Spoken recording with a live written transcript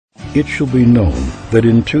It shall be known that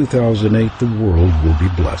in 2008 the world will be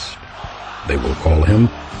blessed. They will call him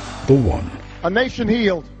the One. A nation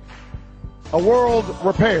healed, a world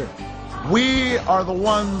repaired. We are the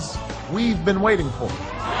ones we've been waiting for.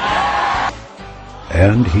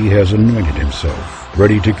 And he has anointed himself,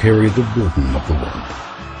 ready to carry the burden of the One.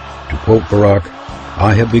 To quote Barack,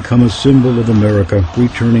 "I have become a symbol of America,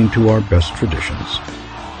 returning to our best traditions."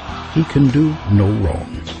 He can do no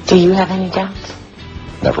wrong. Do you have any doubts?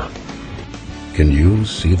 Never. Can you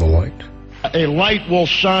see the light? A light will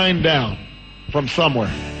shine down from somewhere.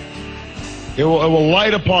 It will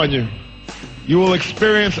light upon you. You will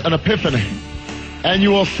experience an epiphany. And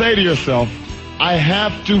you will say to yourself, I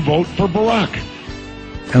have to vote for Barack.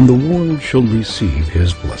 And the world shall receive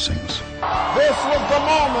his blessings. This was the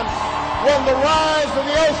moment when the rise of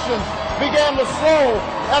the oceans began to slow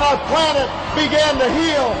and our planet began to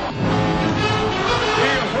heal.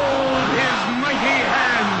 Behold his mighty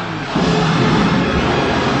hand.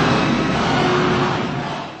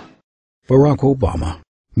 Barack Obama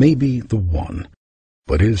may be the One,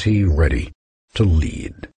 but is he ready to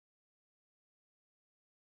lead?